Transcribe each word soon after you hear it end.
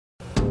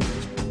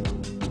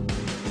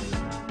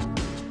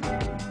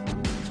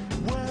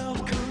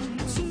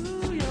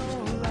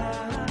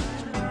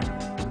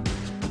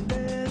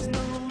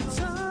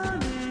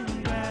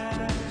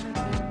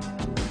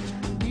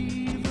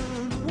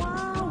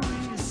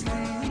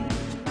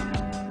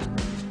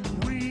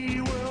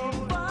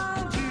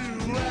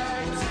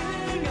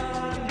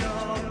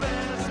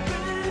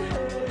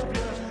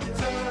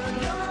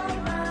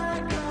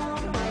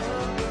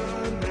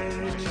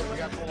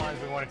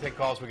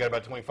calls. We got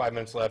about 25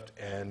 minutes left,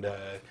 and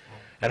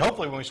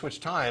hopefully when we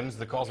switch times,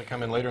 the calls that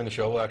come in later in the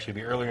show will actually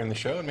be earlier in the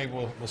show, and maybe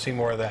we'll see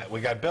more of that.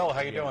 We got Bill.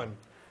 How you doing?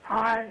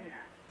 Hi.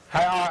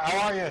 Hi.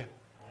 How are you?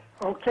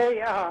 Okay,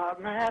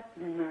 Matt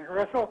and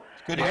Russell.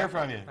 It's good to hear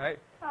from you.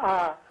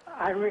 Hi.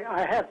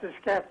 I have this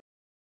cat.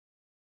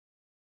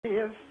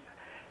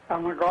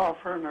 I'm a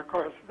golfer, and of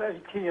course, the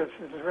ATS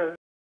is really.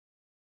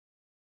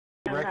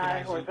 And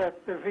I was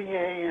at the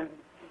VA in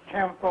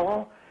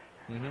Temple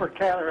for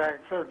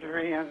cataract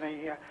surgery, and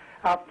the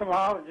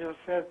ophthalmologist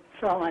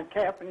saw my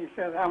cap, and he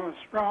said, "I'm a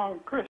strong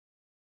Christian."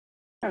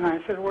 And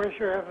I said, "Where's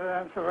your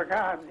evidence of a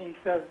God?" And he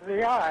says,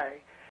 "The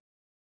eye."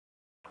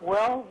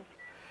 Well,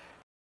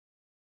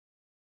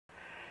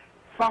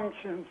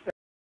 functions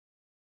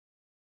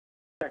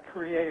the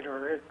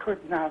creator. It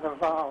could not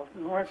evolve.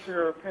 And what's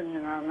your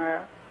opinion on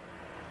that,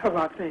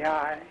 about the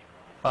eye?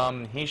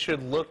 He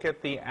should look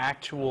at the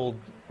actual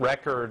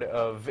record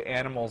of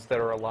animals that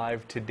are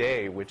alive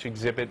today, which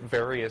exhibit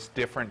various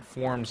different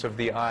forms of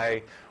the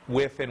eye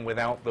with and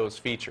without those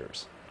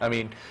features. I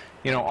mean,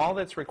 you know, all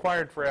that's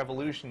required for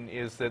evolution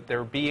is that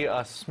there be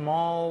a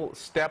small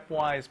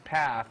stepwise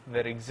path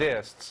that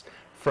exists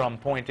from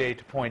point A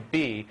to point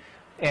B,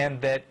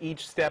 and that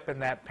each step in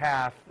that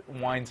path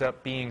winds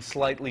up being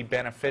slightly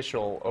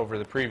beneficial over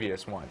the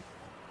previous one.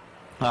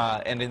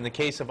 And in the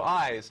case of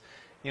eyes,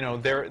 you know,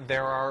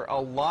 there are a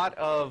lot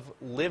of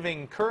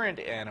living current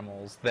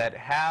animals that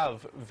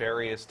have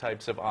various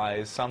types of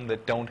eyes, some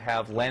that don't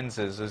have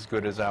lenses as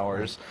good as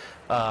ours,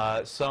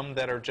 some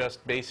that are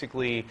just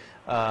basically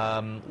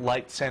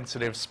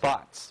light-sensitive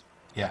spots.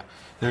 Yeah,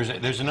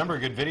 there's a number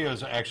of good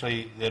videos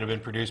actually that have been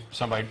produced,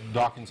 some by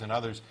Dawkins and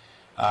others,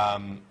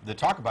 that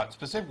talk about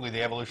specifically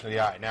the evolution of the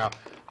eye. Now,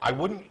 I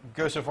wouldn't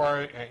go so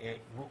far,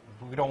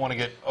 we don't want to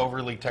get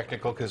overly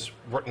technical because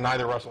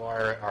neither Russell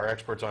or I are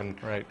experts on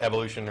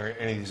evolution or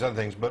any of these other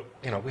things, but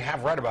you know, we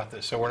have read about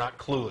this, so we're not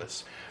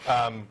clueless.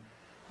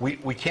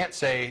 We can't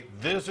say,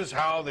 this is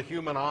how the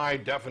human eye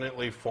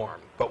definitely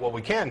formed. But what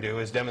we can do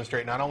is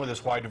demonstrate not only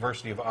this wide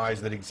diversity of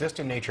eyes that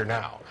exist in nature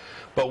now,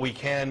 but we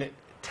can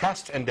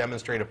test and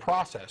demonstrate a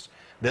process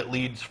that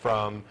leads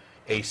from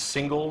a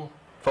single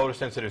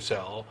photosensitive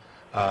cell,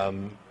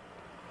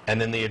 and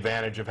then the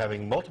advantage of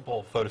having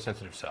multiple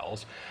photosensitive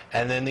cells,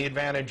 and then the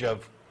advantage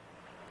of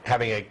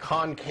having a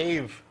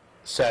concave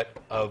set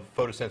of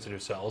photosensitive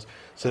cells,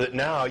 so that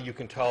now you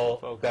can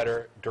tell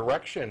better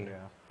direction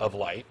of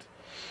light,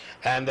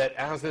 and that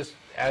as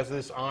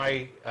this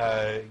eye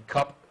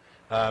cup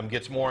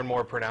gets more and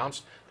more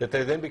pronounced, that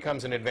there then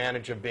becomes an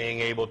advantage of being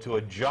able to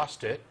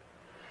adjust it,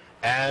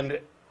 and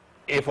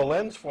if a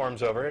lens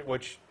forms over it,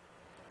 which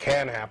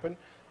can happen,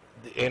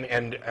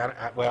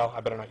 well,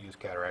 I better not use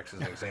cataracts as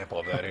an example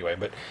of that anyway,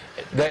 but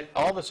that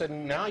all of a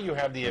sudden now you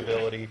have the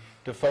ability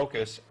to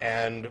focus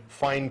and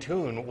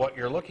fine-tune what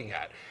you're looking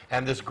at.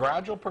 And this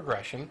gradual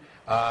progression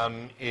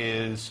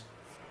it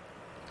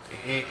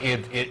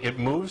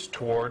moves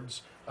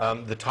towards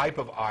the type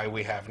of eye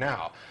we have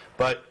now.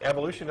 But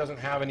evolution doesn't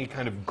have any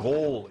kind of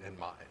goal in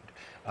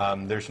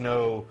mind. There's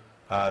no,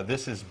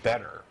 this is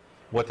better.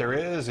 What there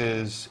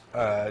is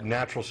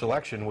natural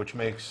selection,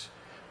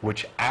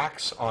 which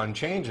acts on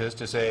changes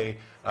to say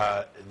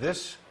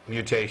this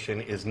mutation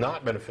is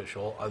not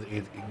beneficial.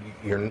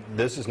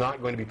 This is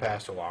not going to be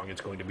passed along.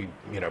 It's going to be,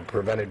 you know,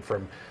 prevented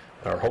from,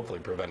 or hopefully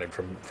prevented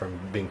from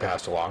being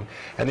passed along.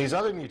 And these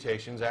other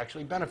mutations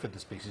actually benefit the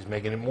species,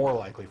 making it more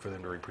likely for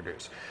them to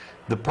reproduce.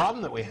 The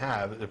problem that we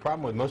have, the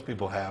problem that most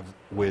people have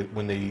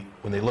when they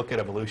look at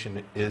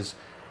evolution is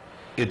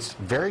it's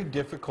very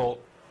difficult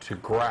to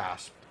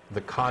grasp the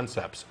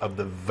concepts of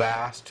the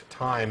vast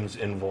times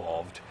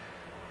involved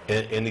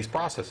in these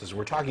processes.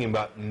 We're talking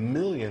about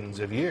millions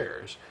of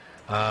years,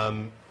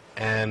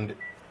 and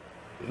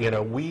you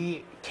know,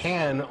 we've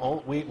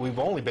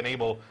only been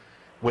able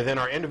within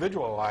our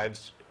individual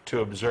lives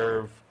to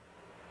observe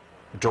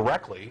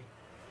directly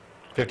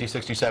 50,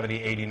 60,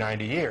 70, 80,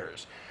 90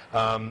 years.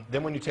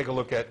 Then when you take a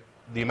look at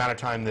the amount of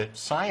time that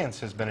science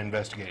has been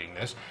investigating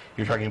this,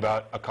 you're talking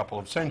about a couple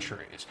of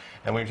centuries.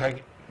 And when you're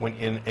talking,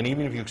 and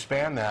even if you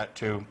expand that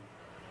to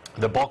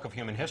the bulk of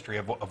human history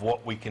of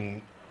what we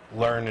can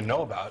learn and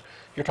know about,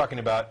 you're talking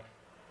about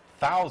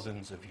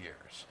thousands of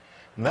years.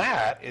 And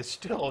that is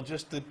still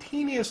just the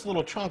teeniest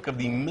little chunk of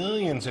the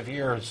millions of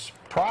years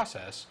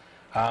process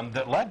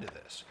that led to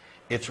this.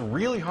 It's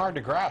really hard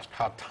to grasp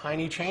how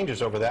tiny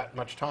changes over that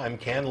much time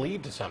can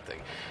lead to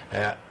something.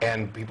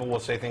 And people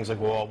will say things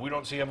like, well, we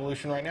don't see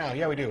evolution right now.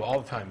 Yeah, we do,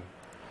 all the time.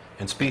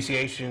 And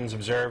speciation's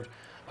observed.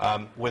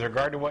 With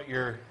regard to what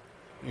your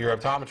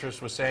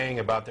optometrist was saying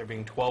about there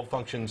being 12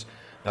 functions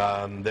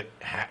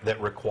that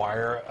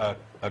require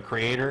a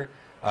creator,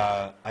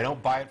 I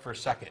don't buy it for a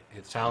second.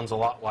 It sounds a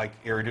lot like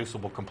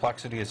irreducible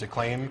complexity as a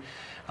claim,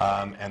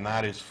 and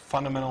that is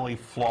fundamentally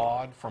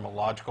flawed from a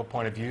logical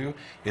point of view.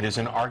 It is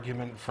an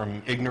argument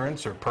from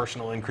ignorance or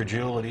personal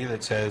incredulity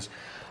that says,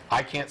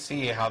 I can't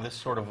see how this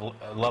sort of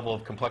level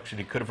of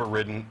complexity could have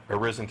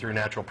arisen through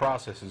natural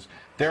processes.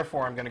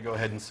 Therefore, I'm going to go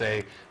ahead and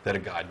say that a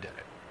God did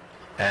it.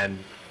 And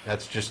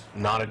that's just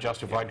not a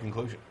justified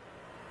conclusion.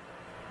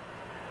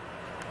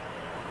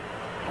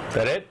 Is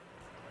that it?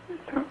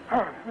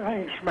 Oh,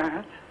 thanks,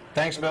 Matt.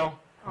 Thanks, Bill.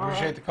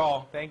 Appreciate the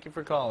call. Thank you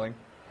for calling.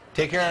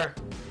 Take care.